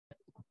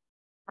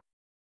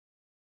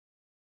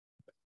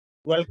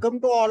Welcome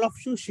to all of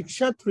you,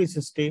 Shiksha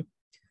 360.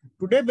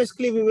 Today,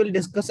 basically, we will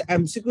discuss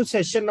MCQ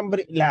session number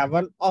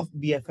 11 of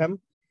BFM.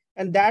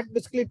 And that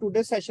basically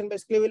today's session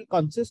basically will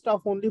consist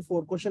of only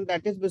 4 questions.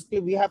 That is basically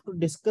we have to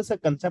discuss a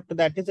concept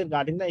that is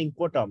regarding the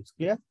Incoterms.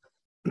 Clear?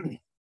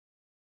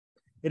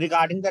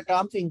 Regarding the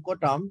terms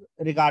Incoterms,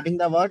 regarding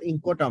the word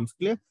Incoterms.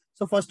 Clear?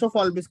 So first of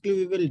all, basically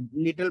we will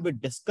little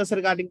bit discuss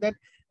regarding that.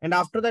 And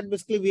after that,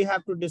 basically we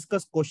have to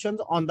discuss questions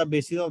on the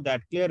basis of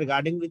that. Clear?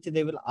 Regarding which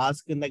they will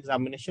ask in the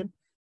examination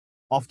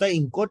of the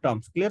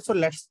Incoterms. Clear? So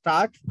let's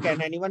start.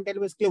 Can anyone tell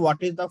basically what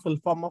is the full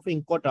form of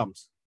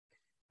Incoterms?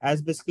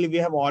 As basically we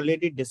have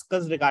already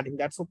discussed regarding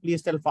that. So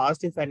please tell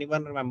fast if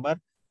anyone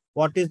remember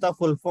what is the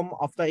full form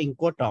of the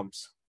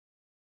Incoterms.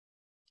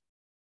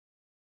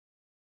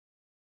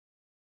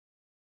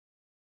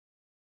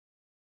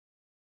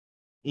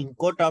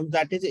 Incoterms,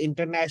 that is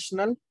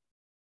international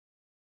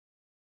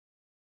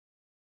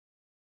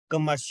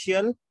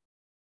commercial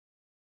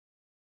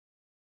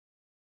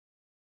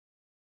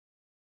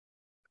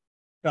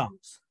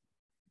terms.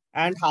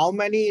 And how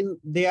many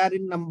they are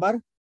in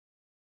number?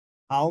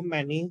 How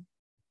many?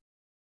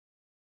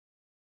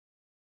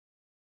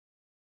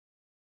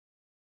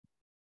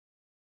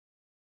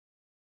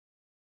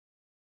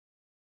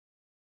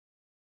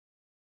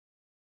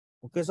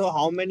 Okay, so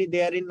how many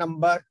they are in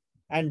number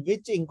and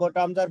which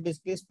Incoterms are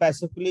basically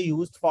specifically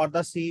used for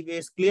the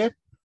C-ways. Clear?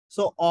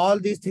 So all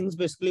these things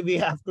basically we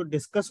have to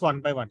discuss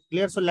one by one.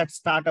 Clear? So let's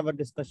start our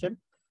discussion.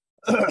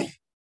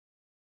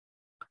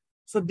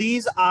 So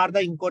these are the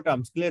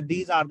Incoterms. Clear?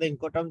 These are the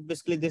Incoterms.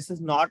 Basically, this is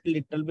not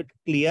little bit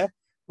clear,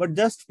 but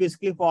just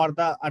basically for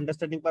the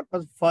understanding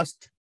purpose,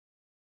 first,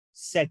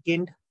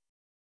 second,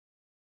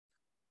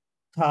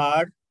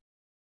 third,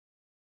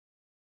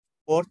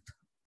 fourth,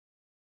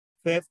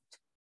 fifth,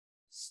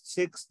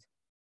 sixth,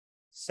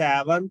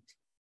 seventh,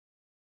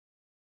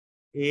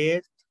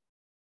 eighth,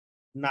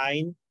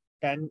 9,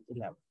 10,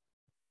 11.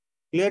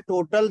 Clear?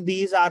 Total,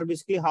 these are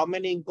basically how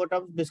many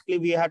Incoterms? Basically,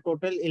 we have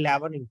total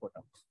 11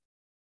 Incoterms.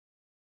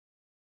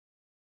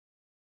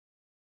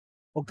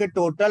 Okay,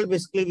 total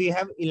basically we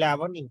have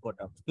 11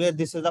 Incoterms. Clear?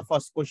 This is the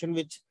first question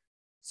which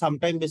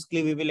sometime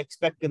basically we will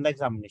expect in the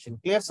examination.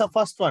 Clear? So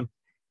first one,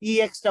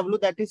 EXW,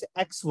 that is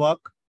X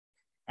work.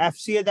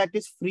 FCA, that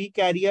is free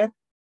carrier.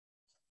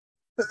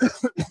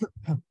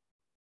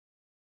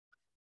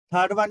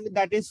 Third one,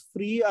 that is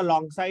free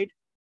alongside.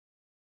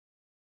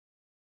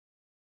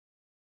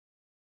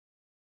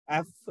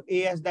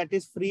 FAS, that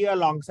is free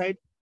alongside.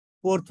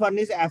 Fourth one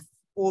is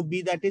FOB,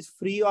 that is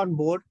free on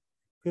board.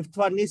 Fifth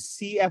one is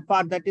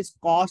CFR, that is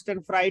cost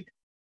and freight.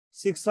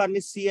 Sixth one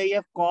is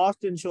CIF,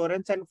 cost,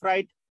 insurance and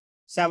freight.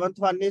 Seventh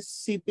one is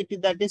CPT,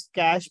 that is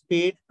cash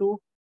paid to.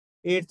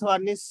 Eighth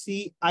one is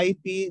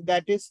CIP,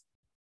 that is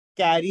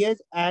carriage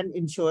and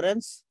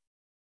insurance.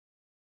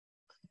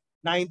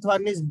 Ninth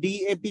one is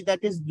DAP,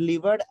 that is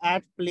delivered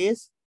at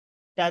place.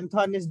 10th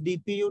one is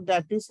DPU,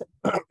 that is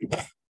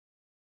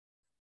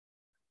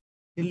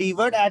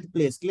delivered at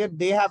place. Clear?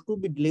 They have to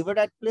be delivered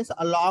at place.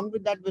 Along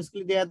with that,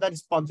 basically they are the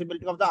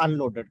responsibility of the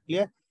unloaded.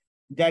 Clear?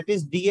 That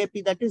is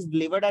DAP, that is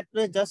delivered at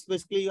place. Just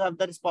basically you have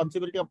the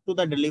responsibility up to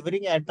the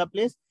delivering at the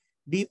place.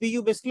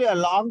 DPU, basically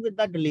along with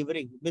the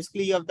delivering,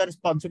 basically you have the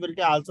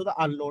responsibility also the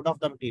unload of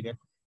the material.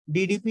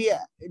 DDP,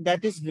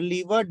 that is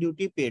delivered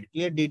duty paid.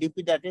 Clear?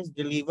 DDP, that is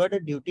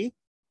delivered duty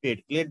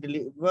paid. Clear?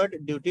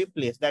 Delivered duty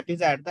place, that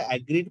is at the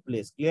agreed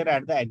place. Clear?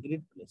 At the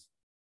agreed place.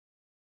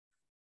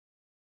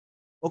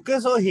 Okay,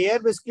 so here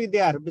basically they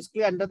are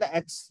basically under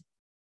the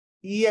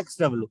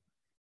EXW.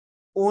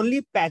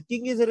 Only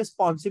packing is a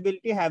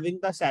responsibility having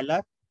the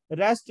seller.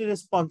 Rest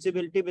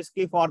responsibility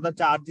basically for the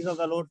charges of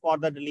the load, for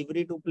the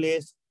delivery to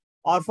place,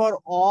 or for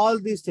all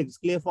these things.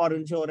 Clear? For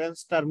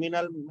insurance,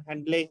 terminal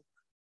handling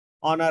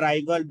on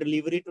arrival,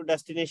 delivery to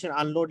destination,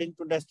 unloading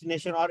to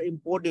destination, or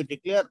import duty.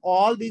 Clear?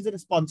 All these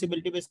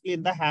responsibility basically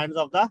in the hands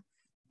of the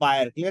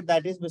buyer. Clear?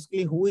 That is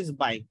basically who is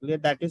buying. Clear?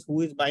 That is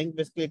who is buying.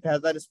 Basically it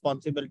has the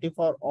responsibility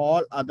for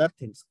all other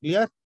things.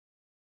 Clear?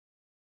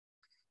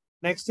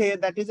 Next here,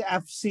 that is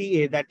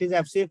FCA, that is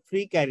FCA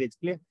free carriage.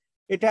 Clear?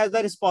 It has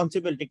the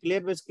responsibility. Clear?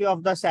 Basically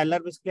of the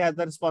seller, basically has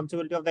the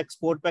responsibility of the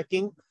export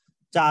packing,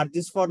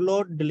 charges for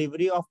load,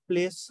 delivery of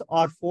place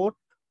or port.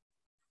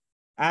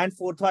 And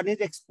fourth one is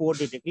export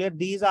duty. Clear?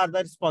 These are the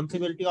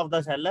responsibility of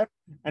the seller,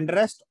 and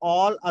rest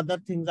all other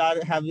things are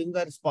having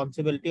the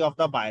responsibility of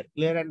the buyer.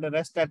 Clear? And the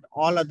rest at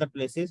all other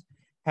places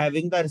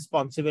having the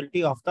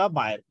responsibility of the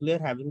buyer. Clear?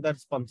 Having the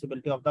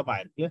responsibility of the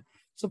buyer. Clear?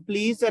 So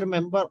please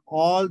remember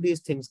all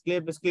these things.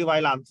 Clear? Basically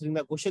while answering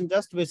the question,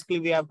 just basically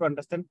we have to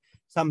understand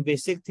some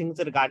basic things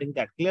regarding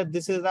that. Clear?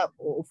 This is a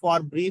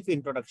for brief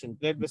introduction.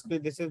 Clear? Basically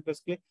this is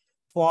basically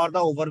for the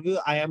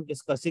overview I am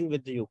discussing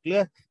with you.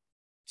 Clear?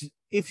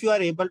 If you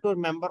are able to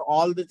remember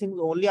all the things,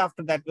 only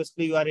after that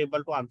basically you are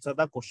able to answer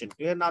the question.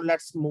 Clear? Now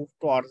let's move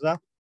towards the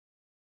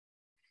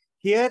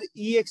here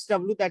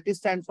EXW, that is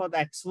stands for the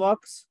X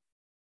works.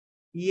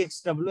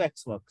 EXW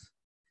X works.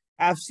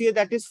 FCA,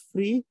 that is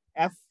free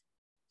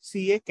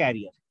FCA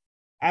carrier.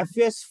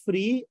 FS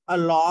free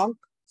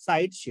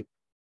alongside ship.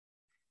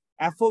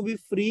 FOB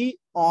free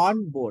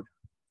on board.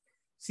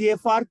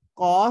 CFR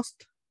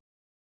cost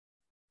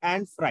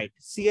and freight.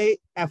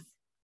 CIF.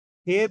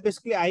 Here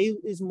basically I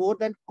is more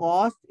than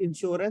cost,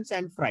 insurance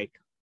and freight.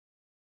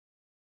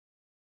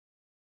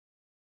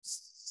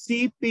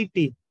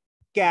 CPT.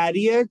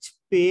 Carriage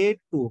paid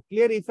to.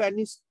 Clear? If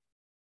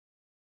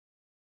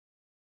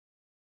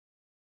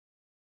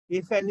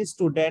any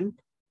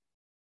student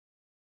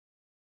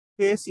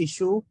face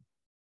issue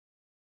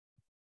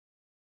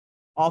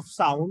of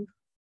sound,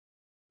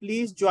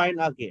 please join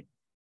again.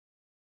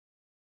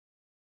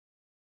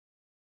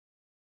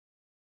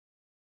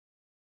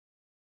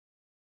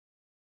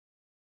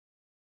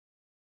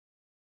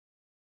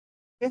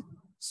 Okay.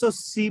 So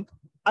CIF,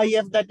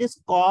 that is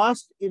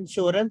cost,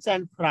 insurance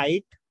and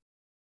freight.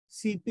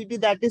 CPT,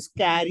 that is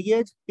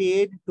carriage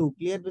paid to.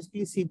 Clear?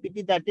 Basically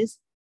CPT, that is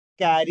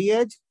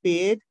carriage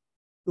paid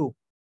to.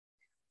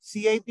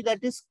 CIP,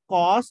 that is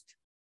cost.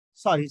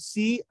 Sorry,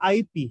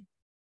 CIP.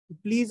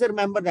 Please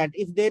remember that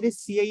if there is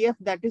CIF,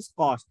 that is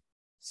cost.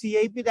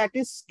 CIP, that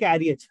is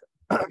carriage.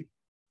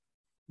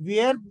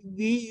 Where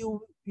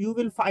you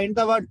will find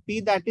the word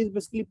P, that is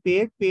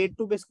basically paid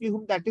to basically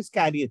whom, that is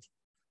carriage.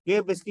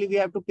 Clear? Basically we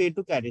have to pay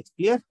to carriage.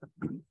 Clear?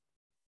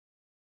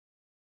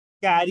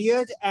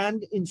 Carriage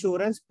and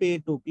insurance pay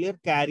to. Clear?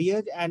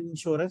 Carriage and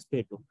insurance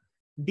pay to.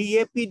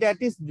 DAP, that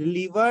is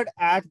delivered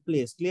at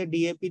place. Clear?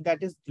 DAP,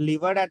 that is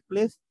delivered at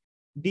place.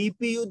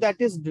 DPU, that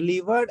is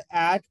delivered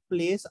at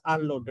place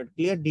unloaded.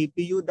 Clear?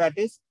 DPU, that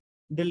is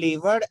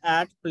delivered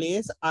at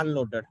place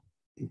unloaded.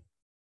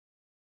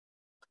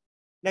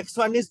 Next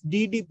one is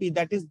DDP,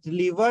 that is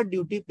delivered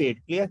duty paid.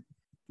 Clear?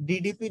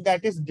 DDP,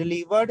 that is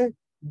delivered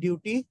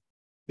duty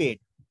paid.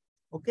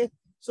 Okay.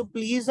 So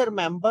please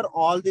remember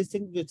all these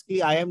things.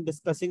 Basically, I am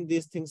discussing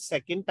these things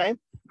second time.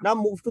 Now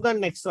move to the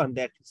next one.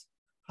 That is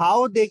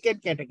how they can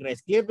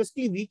categorize. Clear?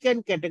 Basically, we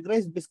can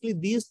categorize basically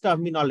these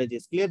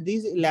terminologies. Clear?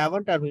 These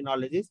 11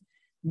 terminologies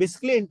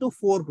basically into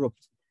 4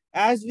 groups.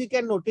 As we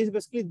can notice,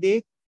 basically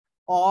they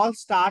all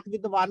start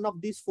with one of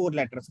these 4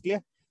 letters.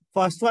 Clear?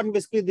 First one,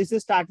 basically this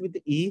is start with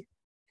E.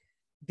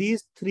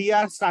 These 3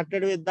 are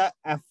started with the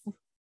F.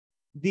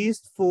 These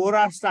 4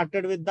 are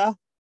started with the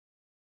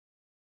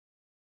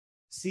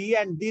C,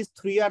 and these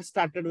 3 are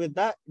started with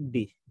the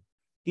D.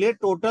 Clear?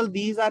 Total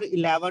these are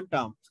 11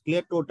 terms.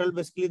 Clear? Total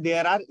basically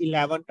there are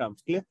 11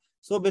 terms. Clear?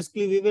 So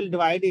basically we will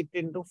divide it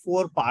into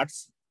 4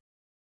 parts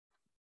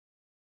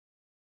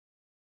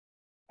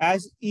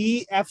as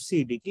E, F,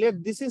 C, D. Clear?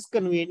 This is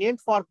convenient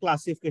for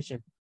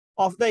classification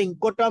of the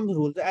Incoterms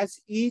rules, as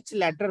each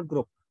letter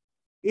group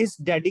is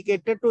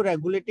dedicated to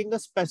regulating a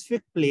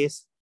specific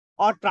place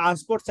or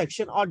transport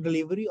section or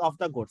delivery of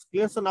the goods.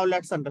 Clear? So now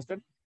let's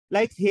understand.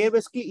 Like here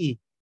basically E.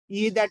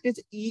 E, that is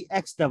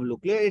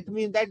EXW. Clear? It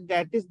means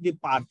that is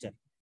departure.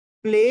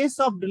 Place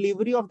of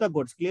delivery of the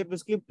goods. Clear?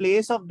 Basically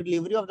place of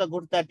delivery of the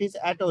goods, that is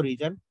at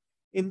origin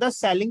in the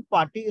selling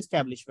party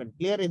establishment.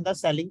 Clear? In the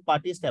selling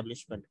party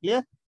establishment.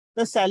 Clear?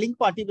 The selling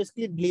party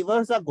basically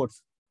delivers the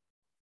goods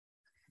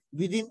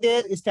within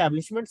their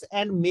establishments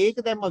and make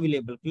them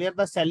available. Clear?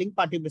 The selling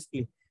party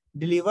basically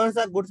delivers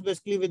the goods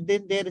basically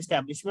within their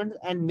establishment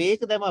and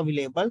make them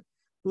available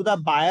to the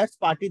buyer's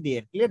party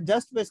there. Clear?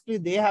 Just basically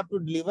they have to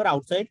deliver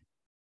outside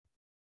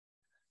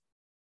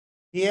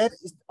here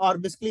or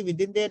basically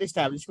within their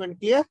establishment.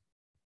 Clear?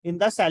 In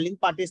the selling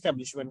party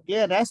establishment.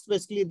 Clear? Rest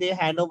basically they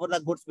hand over the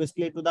goods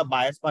basically to the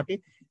buyer's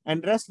party,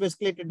 and rest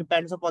basically it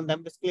depends upon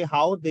them basically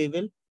how they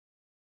will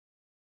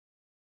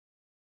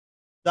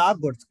the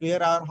goods. Clear?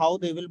 Or how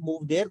they will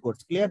move their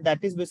goods. Clear?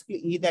 That is basically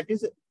E, that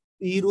is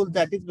E rule,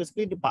 that is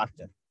basically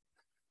departure.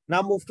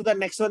 Now move to the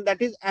next one,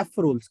 that is F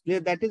rules. Clear?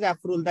 That is F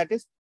rule, that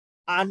is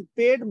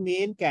unpaid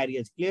main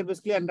carriage. Clear?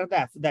 Basically under the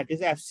F, that is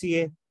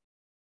FCA.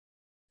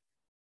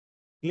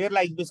 Clear?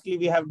 Like basically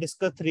we have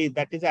discussed 3,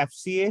 that is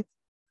FCA,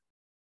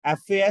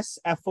 FAS,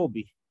 FOB.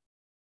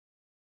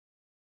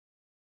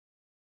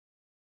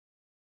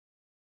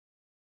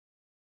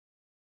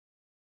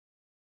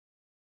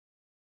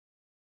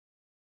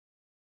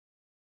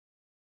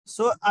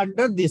 So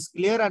under this,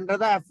 clear, under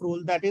the F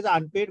rule, that is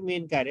unpaid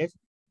main carriage,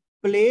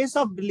 place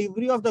of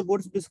delivery of the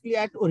goods basically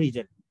at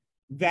origin.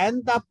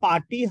 When the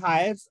party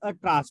hires a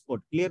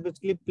transport. Clear?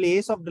 Basically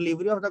place of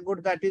delivery of the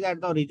goods, that is at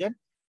the origin.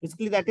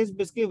 Basically that is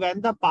basically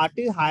when the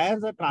party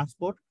hires a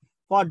transport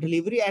for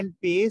delivery and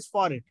pays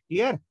for it.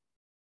 Clear?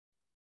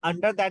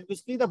 Under that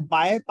basically the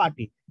buyer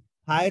party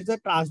hires a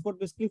transport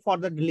basically for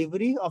the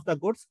delivery of the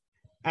goods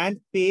and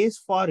pays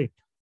for it.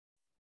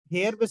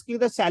 Here basically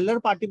the seller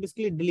party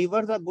basically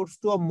delivers the goods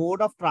to a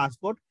mode of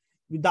transport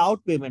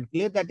without payment.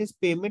 Clear? That is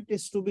payment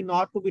is to be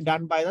not to be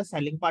done by the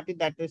selling party,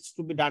 that is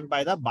to be done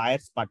by the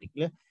buyer's party.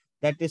 Clear?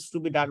 That is to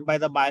be done by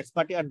the buyer's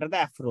party under the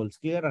F rules.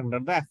 Clear? Under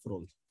the F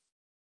rules.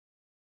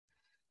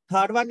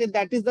 Third one is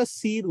that is the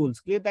C rules.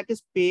 Clear? That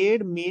is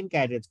paid main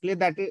carriage. Clear?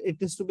 That it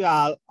is to be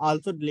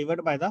also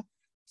delivered by the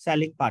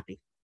selling party.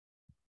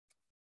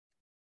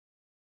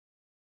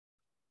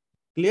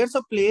 Clear?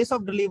 So place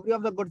of delivery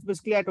of the goods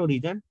basically at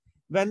origin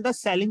when the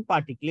selling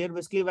party. Clear?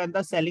 Basically when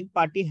the selling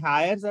party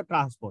hires a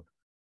transport.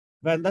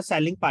 When the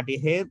selling party,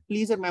 here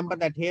please remember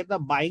that here the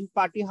buying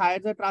party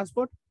hires a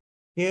transport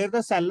Here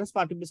the seller's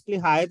party basically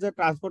hires the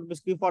transport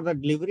basically for the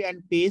delivery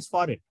and pays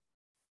for it.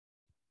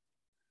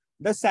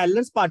 The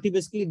seller's party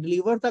basically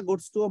delivers the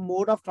goods to a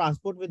mode of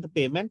transport with the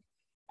payment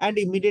and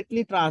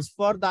immediately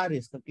transfer the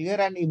risk. Clear?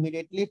 And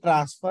immediately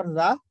transfer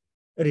the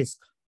risk.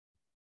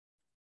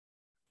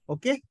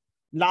 Okay.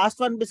 Last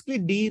one basically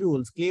D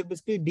rules. Clear?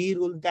 Basically D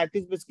rule, that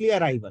is basically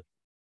arrival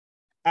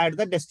at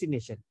the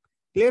destination.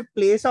 Clear?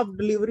 Place of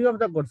delivery of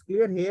the goods.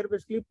 Clear? Here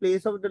basically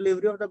place of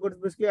delivery of the goods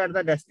basically at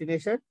the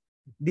destination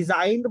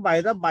designed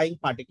by the buying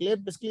party. Clear?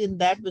 Basically in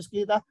that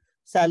basically the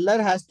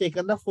seller has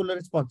taken the full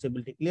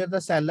responsibility. Clear?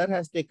 The seller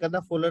has taken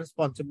the full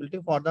responsibility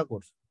for the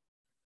goods.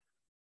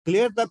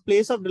 Clear? The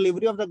place of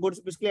delivery of the goods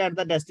basically at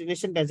the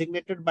destination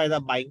designated by the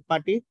buying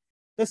party.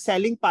 The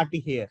selling party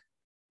here.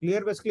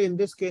 Clear? Basically in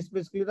this case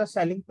basically the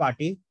selling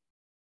party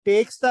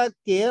takes the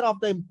care of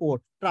the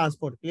import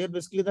transport. Clear?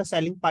 Basically the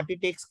selling party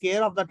takes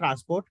care of the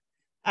transport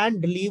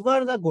and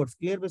deliver the goods.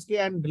 Clear? Basically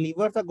and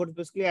delivers the goods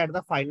basically at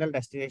the final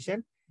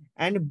destination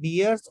and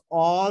bears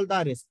all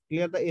the risk.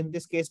 Clear? In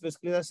this case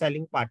basically the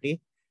selling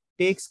party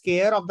takes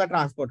care of the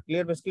transport.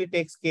 Clear? Basically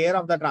takes care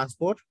of the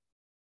transport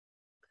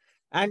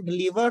and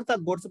delivers the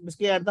goods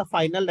basically at the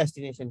final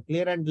destination.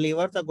 Clear? And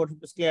delivers the goods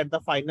basically at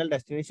the final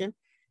destination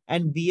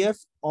and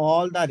bears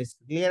all the risk.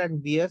 Clear?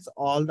 And bears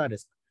all the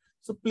risk.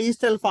 So please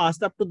tell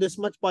fast up to this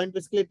much point.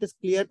 Basically, it is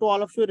clear to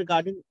all of you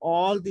regarding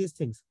all these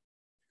things.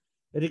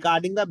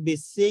 Regarding the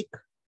basic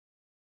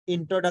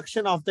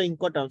introduction of the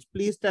Incoterms,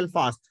 please tell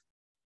fast.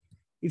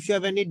 If you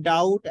have any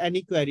doubt,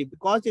 any query,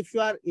 because if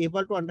you are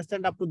able to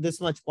understand up to this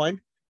much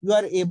point, you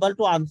are able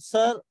to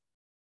understand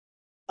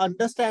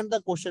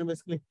the question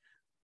basically.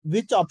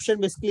 Which option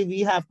basically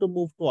we have to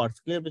move towards.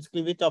 Clear?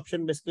 Basically, which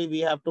option basically we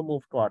have to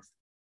move towards.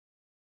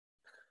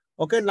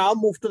 Okay, now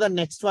move to the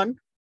next one.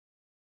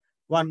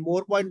 One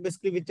more point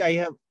basically which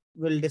I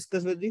will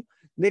discuss with you.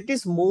 That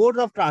is modes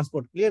of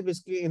transport. Clear?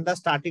 Basically in the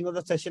starting of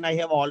the session, I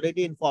have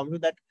already informed you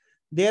that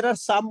there are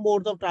some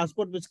modes of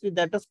transport basically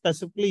that are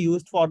specifically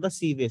used for the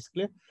seaways.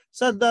 Clear?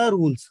 So the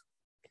rules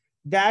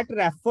that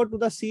refer to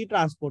the sea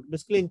transport,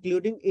 basically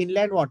including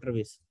inland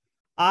waterways,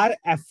 are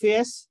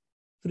FAS,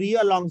 free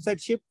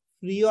alongside ship,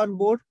 free on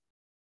board,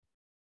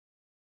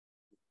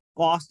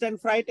 cost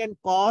and freight, and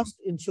cost,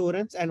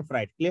 insurance, and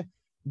freight. Clear?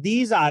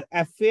 These are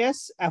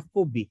FAS,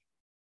 FOB.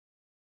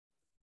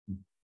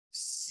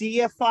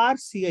 CFR,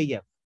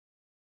 CIF.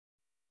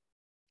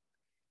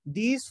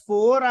 These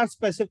four are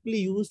specifically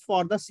used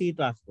for the sea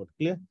transport.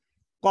 Clear?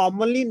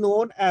 Commonly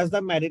known as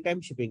the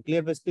maritime shipping.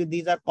 Clear? Basically,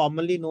 these are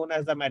commonly known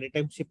as the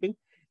maritime shipping.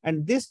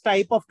 And this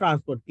type of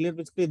transport, clear?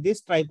 Basically,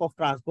 this type of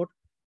transport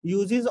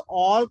uses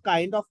all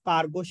kind of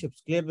cargo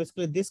ships. Clear?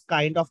 Basically, this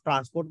kind of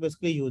transport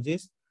basically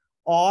uses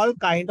all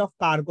kind of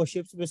cargo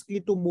ships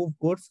basically to move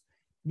goods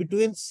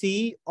between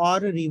sea or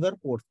river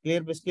ports.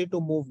 Clear? Basically,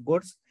 to move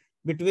goods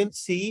between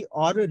sea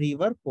or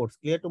river ports.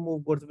 Clear? To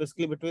move goods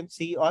basically between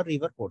sea or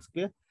river ports.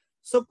 Clear?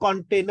 So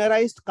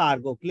containerized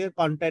cargo. Clear?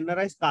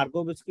 Containerized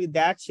cargo basically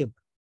that ship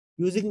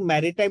using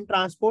maritime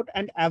transport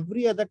and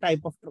every other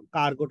type of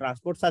cargo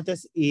transport such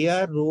as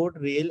air, road,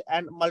 rail,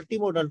 and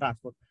multimodal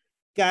transport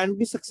can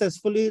be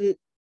successfully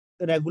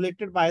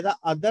regulated by the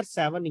other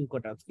 7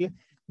 Incoterms. Clear?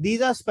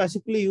 These are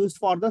specifically used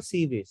for the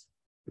seaways.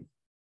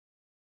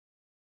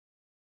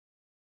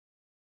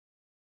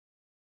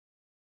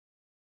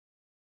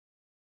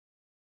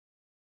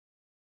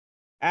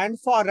 And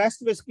for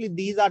rest, basically,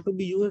 these are to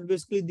be used.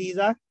 Basically, these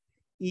are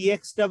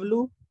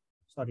EXW,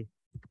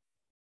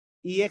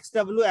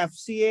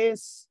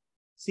 FCA,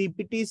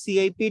 CPT,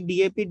 CIP,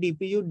 DAP,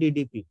 DPU,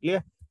 DDP.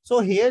 Clear?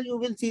 So here you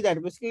will see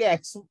that basically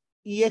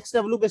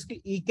EXW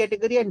basically E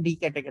category and D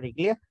category.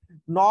 Clear?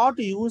 Not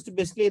used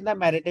basically in the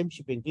maritime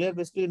shipping. Clear?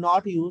 Basically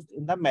not used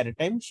in the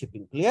maritime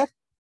shipping. Clear?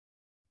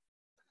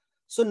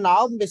 So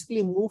now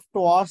basically move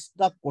towards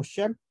the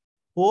question.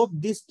 Hope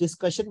this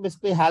discussion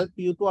basically help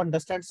you to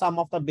understand some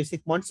of the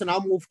basic points. So now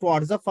move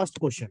towards the first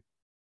question.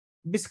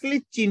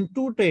 Basically,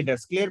 Chintu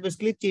traders. Clear?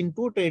 Basically,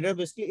 Chintu trader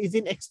basically is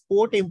in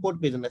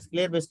export-import business.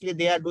 Clear? Basically,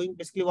 they are doing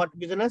basically what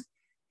business?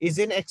 Is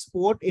in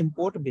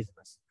export-import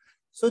business.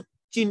 So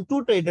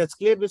Chintu traders,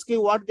 clear? Basically,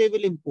 what they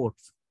will import?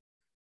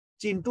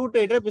 Chintu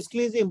trader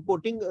basically is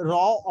importing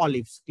raw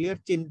olives. Clear?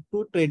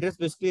 Chintu traders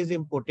basically is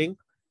importing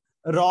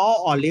raw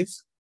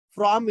olives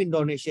from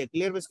Indonesia.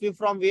 Clear? Basically,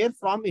 from where?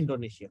 From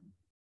Indonesia.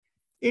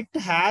 It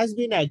has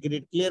been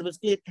agreed. Clear?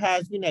 Basically, it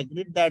has been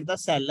agreed that the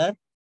seller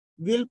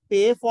will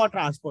pay for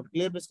transport.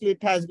 Clear? Basically,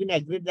 it has been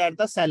agreed that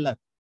the seller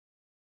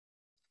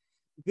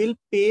will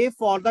pay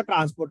for the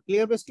transport.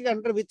 Clear? Basically,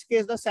 under which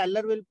case the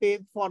seller will pay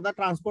for the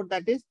transport,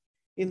 that is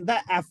in the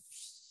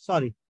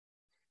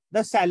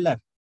the seller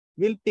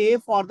will pay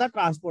for the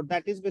transport,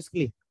 that is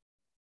basically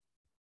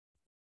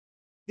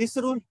this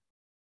rule.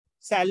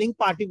 Selling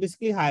party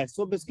basically hires.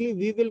 So basically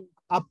we will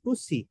up to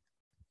C.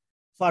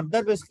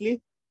 Further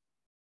basically,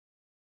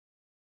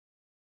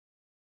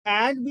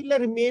 and will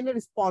remain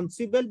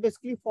responsible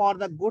basically for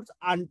the goods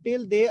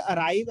until they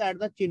arrive at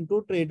the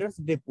Chintu traders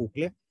depot.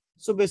 Clear?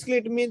 So basically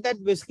it means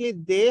that basically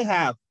they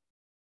have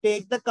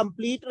take the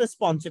complete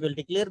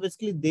responsibility. Clear?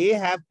 Basically, they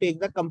have take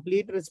the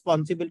complete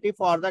responsibility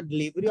for the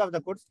delivery of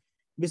the goods.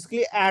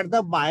 Basically, at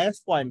the buyer's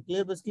point.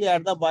 Clear? Basically,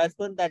 at the buyer's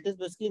point, that is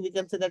basically we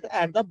can say that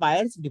at the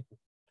buyer's depot.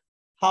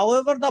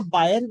 However, the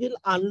buyer will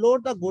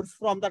unload the goods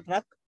from the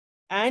truck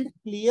and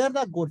clear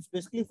the goods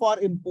basically for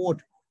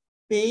import,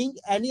 paying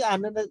any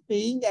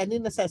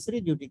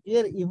necessary duty.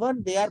 Clear?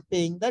 Even they are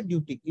paying the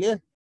duty. Clear?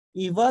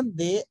 Even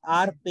they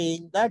are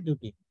paying the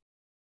duty.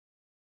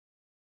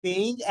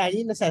 Paying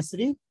any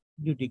necessary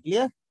duty.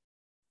 Clear?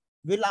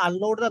 Will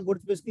unload the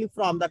goods basically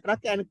from the truck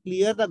and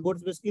clear the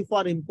goods basically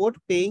for import,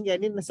 paying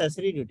any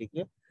necessary duty.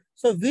 Clear?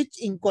 So which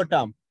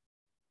Incoterm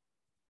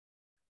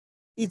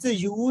is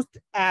used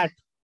at,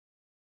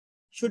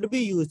 should be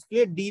used?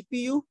 Clear?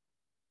 DPU,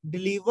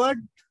 delivered.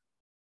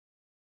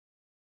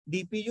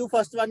 DPU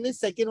first one is,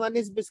 second one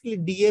is basically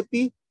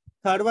DAP,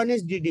 third one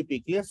is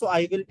DDP. Clear? So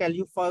I will tell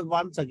you for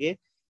once again.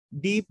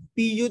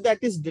 DPU, that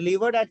is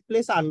delivered at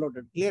place,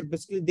 unloaded. Clear?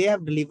 Basically they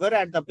have delivered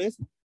at the place,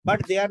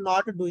 but they are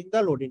not doing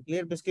the loading.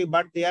 Clear? Basically,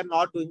 but they are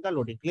not doing the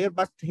loading. Clear?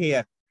 But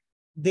here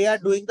they are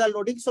doing the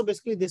loading. So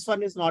basically this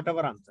one is not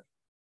our answer.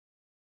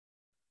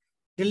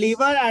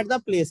 Deliver at the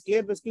place.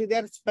 Clear? Basically they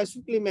are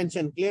specifically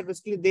mentioned. Clear?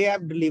 Basically they are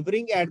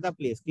delivering at the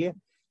place. Clear?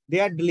 They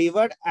are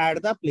delivered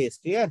at the place.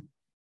 Clear?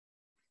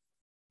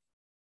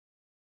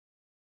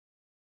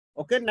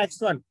 Okay,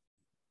 next one.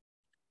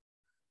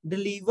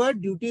 Deliver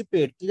duty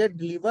paid. Clear?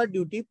 Deliver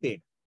duty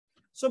paid.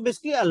 So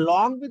basically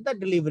along with the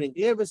delivering,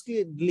 clear?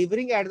 Basically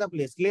delivering at the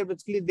place. Clear?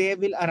 Basically they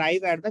will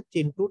arrive at the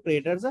Chintu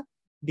Traders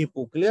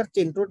Depot. Clear?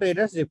 Chintu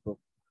Traders Depot.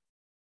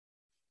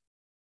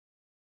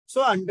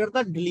 So under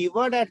the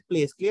delivered at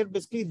place, clear?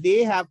 Basically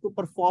they have to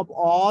perform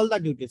all the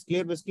duties.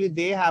 Clear? Basically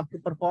they have to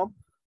perform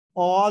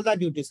all the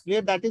duties.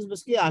 Clear? That is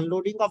basically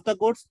unloading of the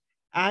goods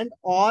and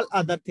all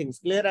other things.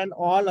 Clear? And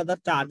all other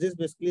charges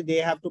basically they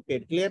have to pay.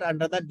 Clear?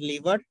 Under the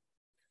delivered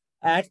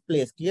at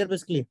place. Clear?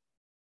 Basically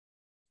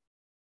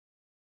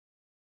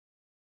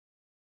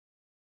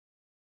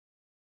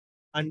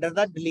under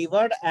the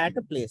delivered at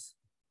place.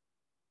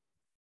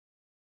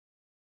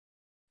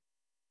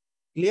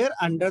 Clear?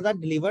 Under the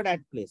delivered at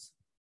place.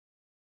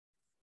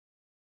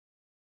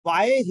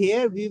 Why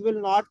here we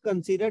will not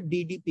consider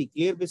DDP?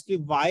 Clear? Basically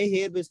why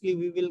here basically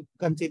we will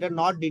consider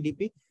not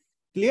DDP?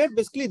 Clear?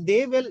 Basically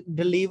they will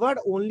deliver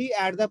only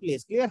at the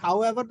place. Clear?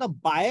 However, the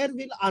buyer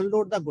will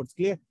unload the goods.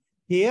 Clear?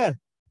 Here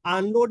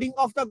unloading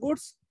of the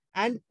goods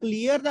and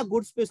clear the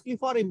goods basically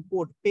for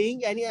import,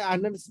 paying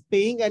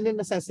any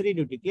necessary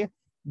duty. Clear?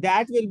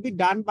 That will be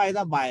done by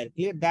the buyer.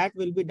 Clear? That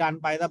will be done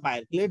by the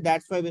buyer. Clear?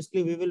 That's why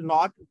basically we will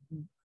not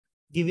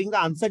giving the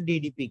answer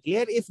DDP.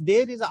 Clear? If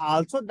there is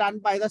also done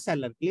by the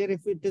seller. Clear?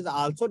 If it is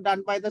also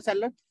done by the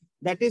seller,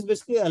 that is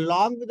basically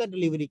along with the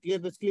delivery. Clear?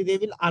 Basically they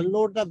will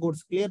unload the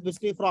goods. Clear?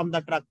 Basically from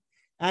the truck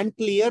and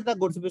clear the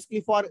goods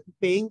basically for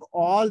paying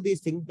all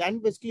these things. Then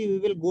basically we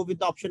will go with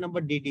the option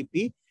number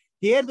DDP.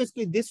 Here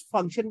basically this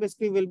function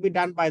basically will be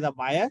done by the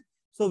buyer.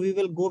 So we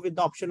will go with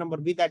the option number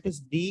B, that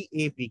is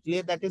DAP.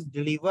 Clear? That is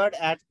delivered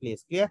at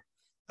place. Clear?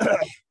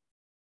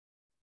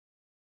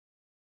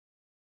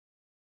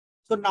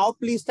 So now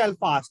please tell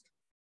fast.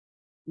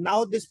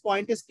 Now this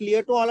point is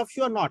clear to all of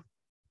you or not?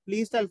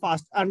 Please tell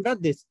fast. Under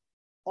this,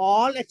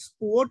 all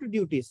export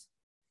duties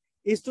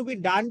is to be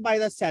done by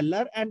the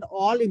seller and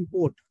all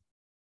import.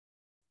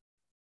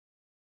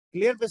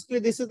 Clear? Basically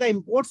this is the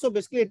import. So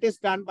basically it is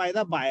done by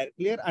the buyer.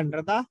 Clear?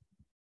 Under the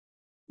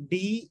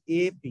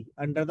DAP.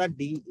 Under the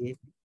DAP.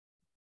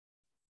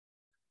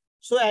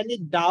 So any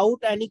doubt,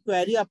 any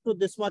query up to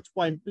this much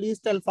point, please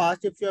tell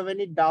fast if you have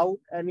any doubt,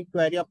 any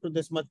query up to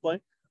this much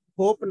point.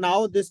 Hope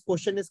now this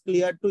question is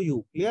clear to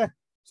you. Clear?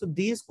 So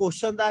these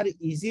questions are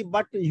easy,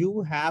 but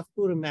you have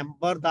to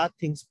remember the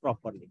things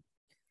properly.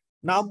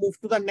 Now move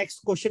to the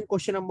next question,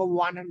 question number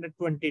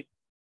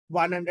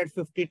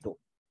 152.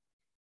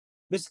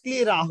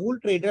 Basically Rahul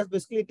Traders,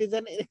 basically it is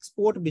an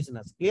export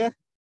business. Clear?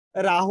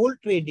 Rahul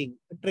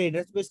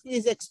Traders basically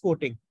is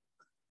exporting.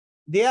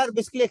 They are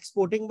basically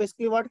exporting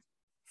basically what?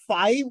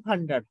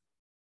 500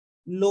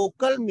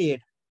 local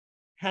made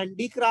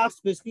handicrafts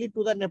basically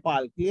to the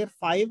Nepal. Clear?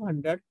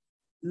 500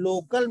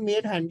 local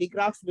made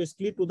handicrafts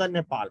basically to the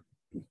Nepal.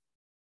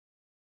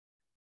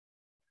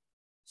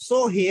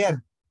 So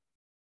here,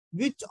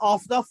 which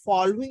of the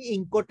following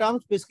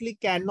Incoterms basically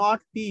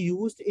cannot be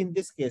used in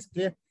this case?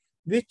 Clear?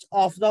 Which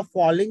of the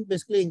following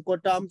basically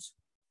Incoterms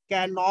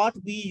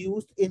cannot be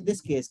used in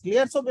this case?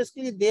 Clear? So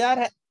basically they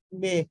are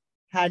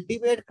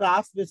handmade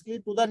crafts basically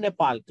to the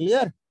Nepal.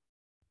 Clear?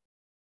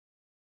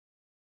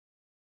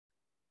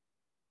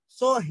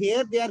 So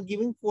here they are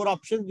giving 4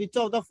 options. Which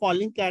of the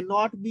following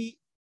cannot be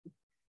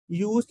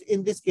used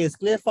in this case?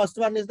 Clear? First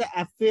one is the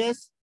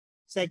FAS.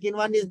 Second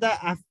one is the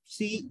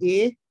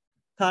FCA.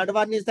 Third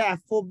one is the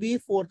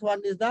FOB. Fourth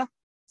one is the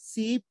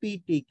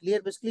CPT.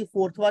 Clear? Basically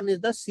fourth one is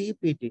the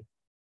CPT.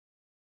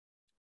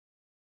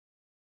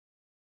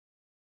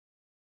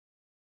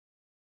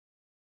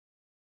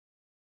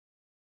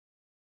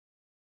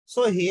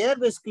 So here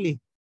basically,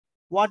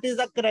 what is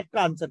the correct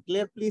answer?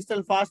 Clear? Please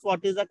tell fast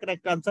what is the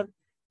correct answer.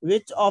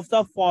 Which of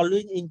the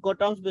following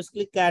Incoterms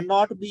basically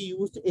cannot be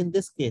used in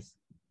this case?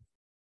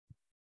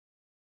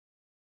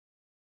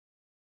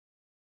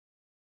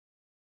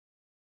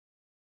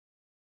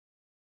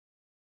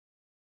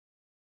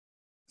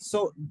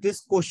 So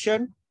this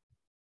question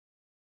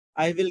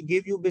I will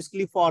give you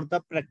basically for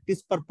the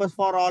practice purpose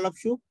for all of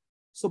you.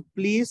 So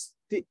please,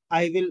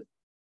 I will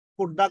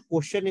put the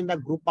question in the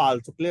group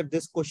also. Clear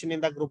this question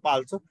in the group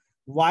also.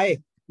 Why?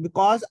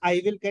 Because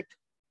I will get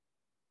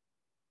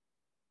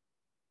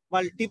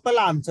multiple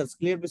answers.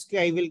 Clear basically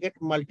I will get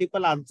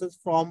multiple answers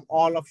from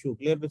all of you.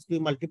 Clear basically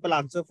multiple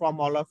answers from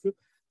all of you.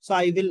 So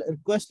I will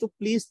request to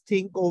please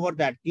think over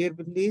that. Clear,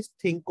 please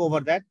think over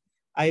that.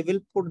 I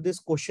will put this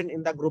question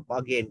in the group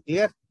again.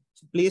 Clear.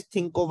 So please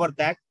think over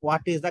that.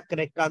 What is the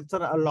correct answer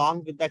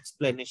along with the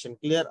explanation?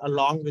 Clear,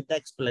 along with the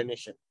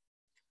explanation.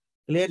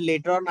 Clear.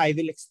 Later on, I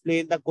will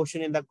explain the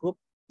question in the group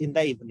in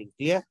the evening.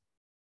 Clear.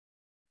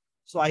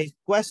 So I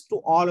request to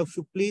all of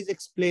you, please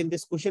explain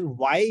this question.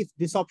 Why if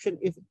this option,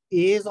 if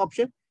A is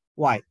option,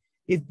 why?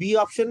 If B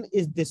option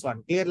is this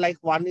one, clear, like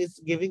one is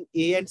giving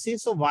A and C.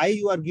 So why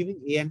you are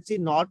giving A and C,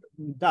 not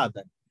the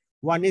other?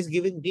 One is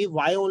giving D,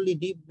 why only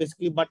D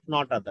basically, but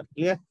not other,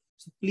 clear?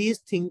 So please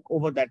think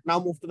over that. Now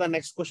move to the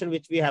next question,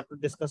 which we have to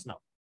discuss now.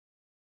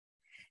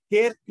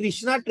 Here,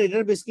 Krishna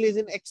Trader basically is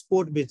in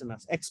export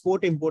business,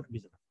 export-import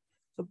business.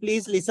 So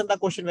please listen the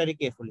question very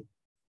carefully.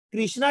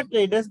 Krishna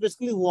Traders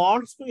basically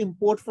wants to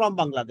import from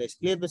Bangladesh.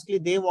 Clear, basically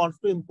they want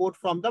to import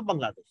from the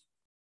Bangladesh.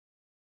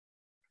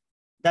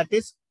 That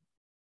is,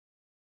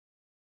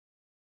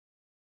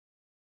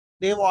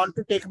 they want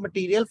to take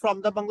material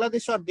from the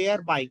Bangladesh or they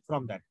are buying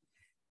from that.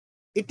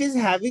 It is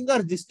having a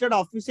registered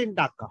office in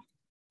Dhaka.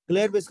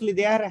 Clear, basically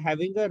they are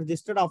having a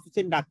registered office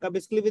in Dhaka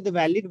basically with a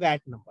valid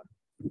VAT number.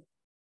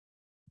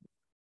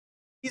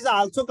 Is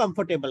also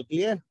comfortable,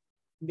 clear?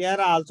 They are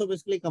also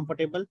basically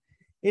comfortable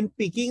in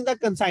picking the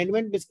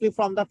consignment basically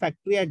from the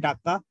factory at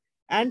Dhaka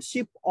and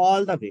ship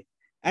all the way,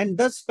 and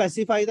thus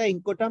specify the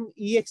Incoterm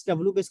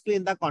EXW basically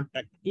in the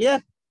contract.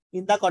 Clear?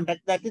 In the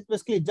contract, that is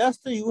basically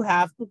just you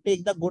have to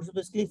take the goods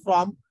basically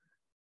from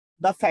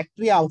the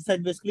factory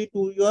outside basically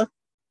to your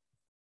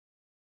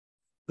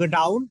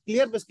godown.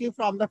 Clear? Basically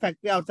from the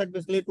factory outside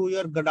basically to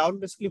your godown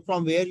basically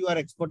from where you are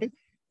exporting.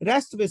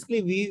 Rest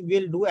basically we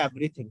will do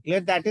everything. Clear?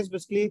 That is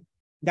basically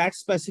that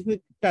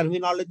specific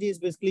terminology is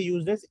basically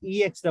used as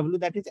EXW,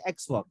 that is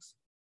X works.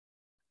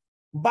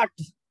 But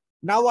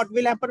now what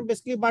will happen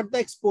basically, but the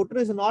exporter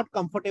is not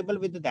comfortable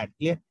with that,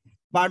 clear?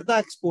 But the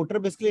exporter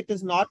basically it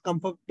is not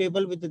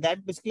comfortable with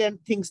that basically and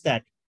thinks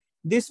that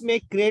this may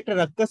create a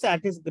ruckus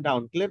at his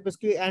godown, clear?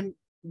 Basically, and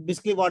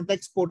basically what the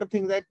exporter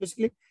thinks that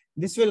basically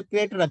this will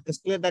create a ruckus,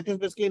 clear? That is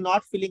basically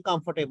not feeling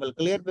comfortable,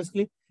 clear?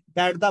 Basically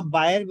that the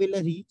buyer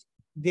will reach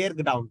their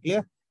godown,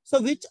 clear? So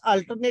which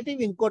alternative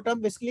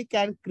Incoterm basically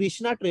can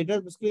Krishna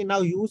Traders basically now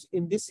use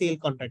in this sale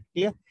contract,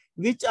 clear?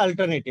 Which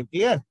alternative,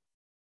 clear?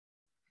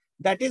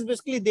 That is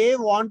basically they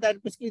want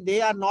that basically they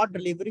are not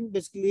delivering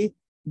basically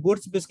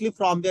goods basically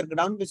from their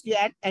ground basically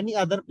at any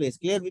other place,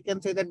 clear? We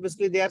can say that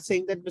basically they are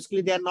saying that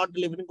basically they are not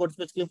delivering goods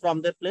basically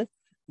from their place.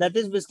 That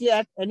is basically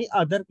at any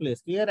other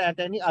place, clear? At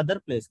any other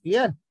place,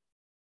 clear?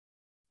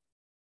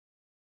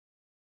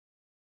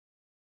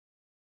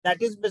 That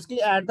is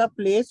basically at the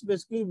place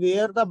basically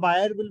where the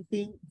buyer will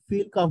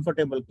feel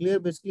comfortable, clear?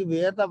 Basically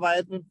where the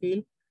buyer will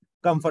feel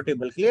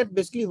comfortable, clear?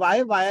 Basically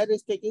why buyer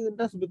is taking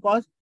interest,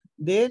 because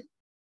they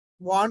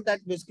want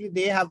that basically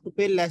they have to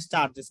pay less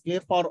charges, clear,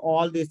 for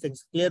all these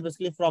things, clear?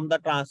 Basically from the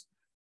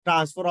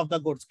transfer of the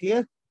goods,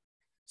 clear?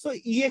 So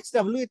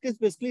EXW, it is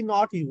basically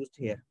not used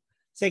here.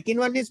 Second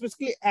one is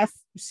basically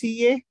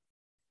FCA,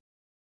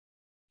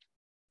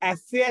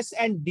 FAS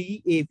and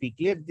DAP,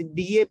 clear? The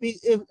DAP,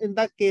 in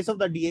the case of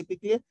the DAP,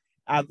 clear,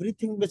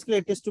 everything basically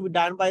it is to be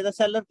done by the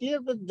seller,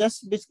 clear? But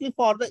just basically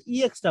for the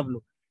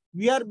EXW,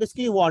 we are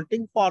basically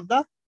wanting for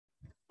the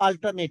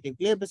alternative,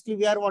 clear? Basically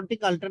we are wanting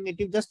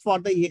alternative just for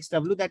the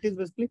EXW, that is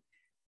basically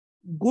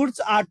goods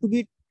are to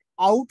be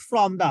out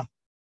from the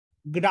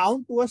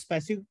ground to a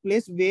specific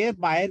place where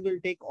buyer will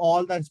take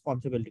all the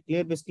responsibility,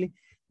 clear? Basically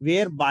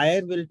where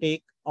buyer will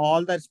take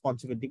all the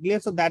responsibility, clear?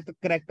 So that the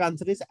correct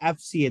answer is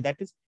FCA, that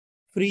is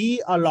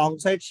free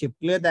alongside ship,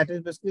 clear? That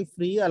is basically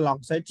free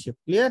alongside ship,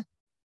 clear?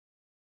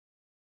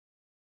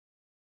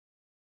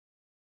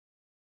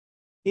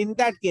 In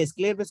that case,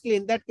 clear? Basically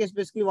in that case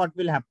basically what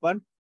will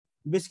happen,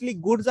 basically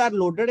goods are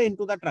loaded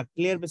into the truck,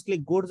 clear? Basically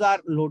goods are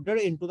loaded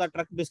into the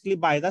truck basically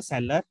by the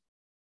seller,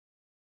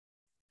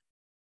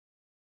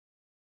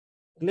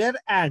 clear?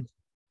 And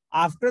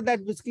after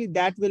that basically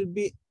that will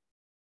be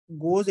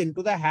goes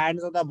into the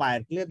hands of the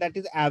buyer, clear? That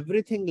is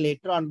everything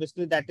later on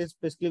basically, that is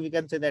basically we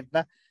can say that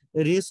the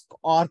risk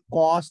or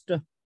cost,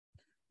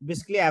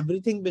 basically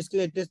everything basically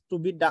it is to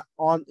be done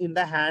on in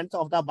the hands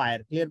of the buyer,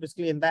 clear?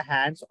 Basically in the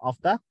hands of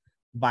the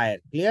buyer,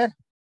 clear?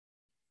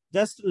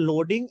 Just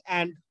loading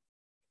and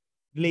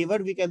deliver,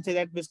 we can say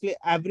that basically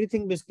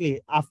everything basically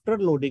after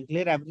loading,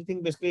 clear?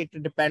 Everything basically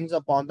it depends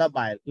upon the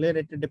buyer, clear?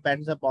 It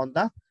depends upon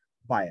the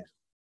buyer.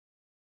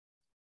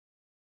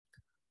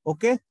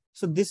 Okay,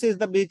 So this is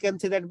the, we can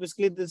say that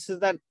basically this is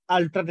the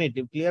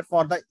alternative, clear,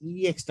 for the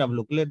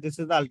EXW, clear. This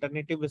is the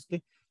alternative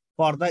basically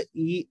for the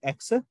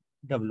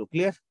EXW,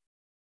 clear.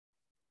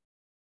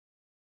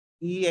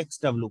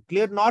 EXW,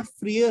 clear, not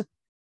free,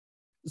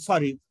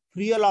 sorry,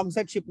 free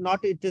alongside ship,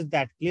 not it is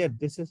that, clear.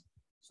 This is,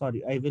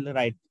 sorry, I will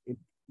write it,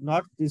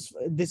 not this,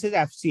 this is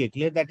FCA,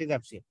 clear, that is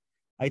FCA.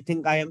 I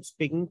think I am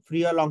speaking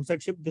free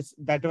alongside ship, this,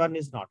 that one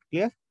is not,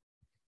 clear.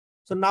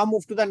 So now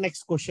move to the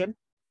next question.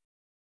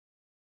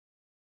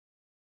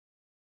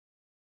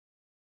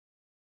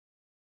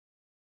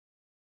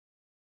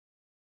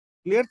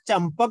 Clear,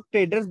 Champak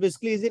Traders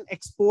basically is in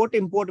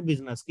export-import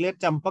business. Clear,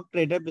 Champak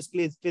Trader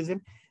basically it is in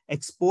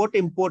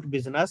export-import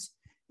business.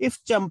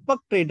 If Champak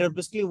Trader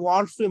basically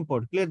wants to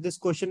import, clear, this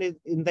question is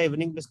in the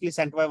evening basically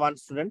sent by one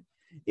student.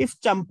 If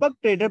Champak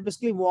Trader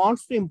basically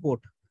wants to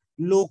import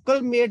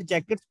local made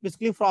jackets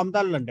basically from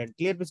the London,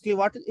 clear, basically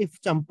what if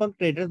Champak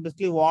Trader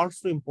basically wants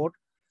to import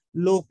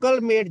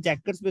local made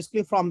jackets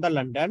basically from the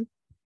London,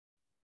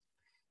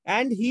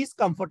 and he is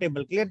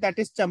comfortable, clear, that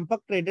is Champak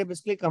Trader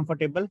basically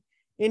comfortable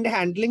in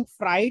handling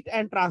freight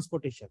and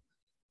transportation.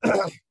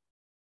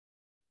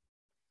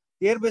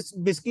 Here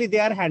basically they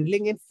are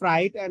handling in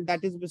freight, and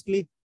that is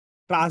basically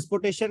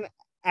transportation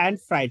and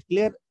freight,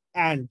 clear.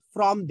 And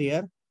from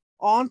there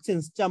on,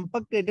 since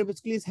Champak Trader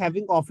basically is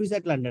having office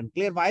at London,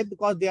 clear, why?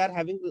 Because they are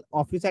having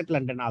office at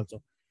London also,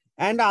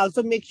 and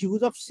also make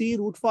use of sea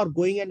route for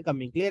going and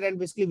coming, clear. And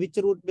basically which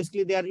route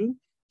basically they are using?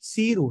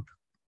 Sea route.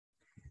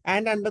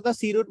 And under the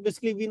sea route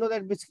basically we know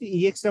that basically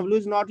EXW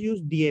is not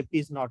used, DAP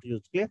is not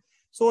used, clear.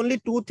 So only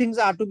two things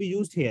are to be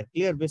used here,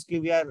 clear. Basically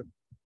we are,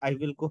 I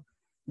will go,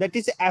 that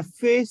is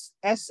FAS,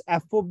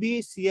 FOB,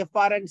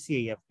 CFR and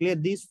CIF, clear.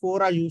 These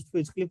four are used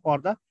basically for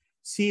the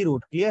sea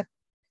route, clear.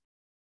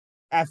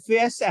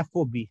 FAS,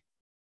 FOB.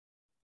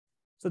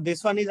 So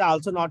this one is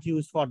also not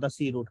used for the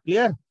sea route,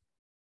 clear.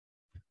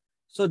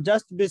 So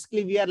just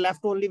basically we are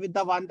left only with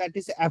the one that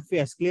is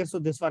FAS, clear. So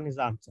this one is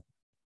the answer,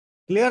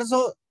 clear.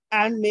 So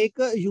and make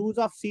a use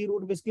of sea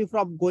route basically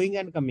from going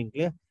and coming,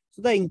 clear.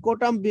 So the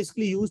Incoterm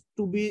basically used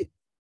to be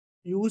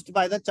used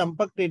by the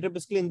Champak Trader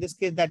basically in this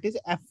case, that is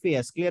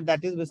FAS, clear.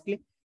 That is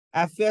basically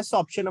FAS.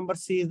 Option number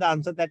C is the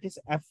answer, that is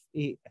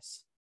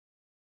FAS.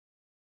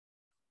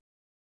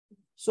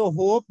 So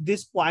hope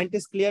this point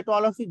is clear to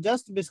all of you.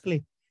 Just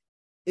basically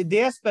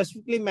they are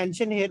specifically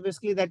mentioned here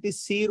basically that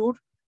is sea route.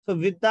 So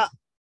with the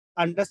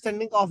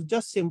understanding of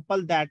just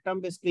simple that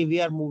term basically we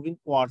are moving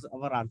towards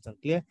our answer,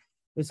 clear.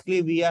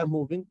 Basically we are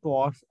moving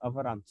towards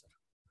our answer.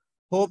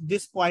 Hope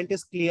this point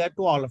is clear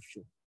to all of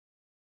you.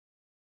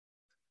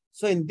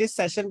 So in this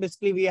session,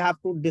 basically we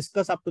have to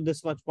discuss up to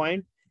this much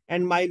point,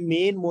 and my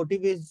main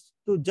motive is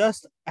to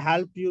just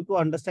help you to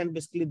understand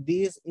basically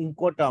these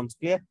Incoterms,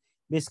 clear.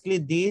 Basically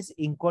these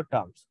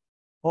Incoterms.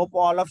 Hope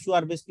all of you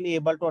are basically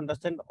able to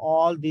understand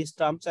all these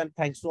terms, and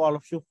thanks to all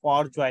of you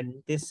for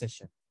joining this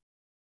session.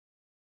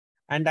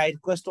 And I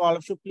request to all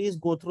of you, please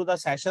go through the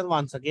session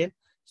once again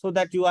so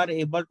that you are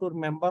able to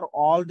remember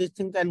all these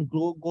things, and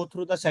go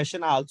through the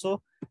session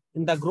also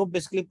in the group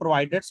basically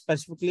provided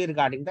specifically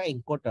regarding the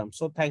Incoterms.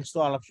 So thanks to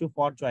all of you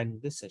for joining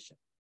this session.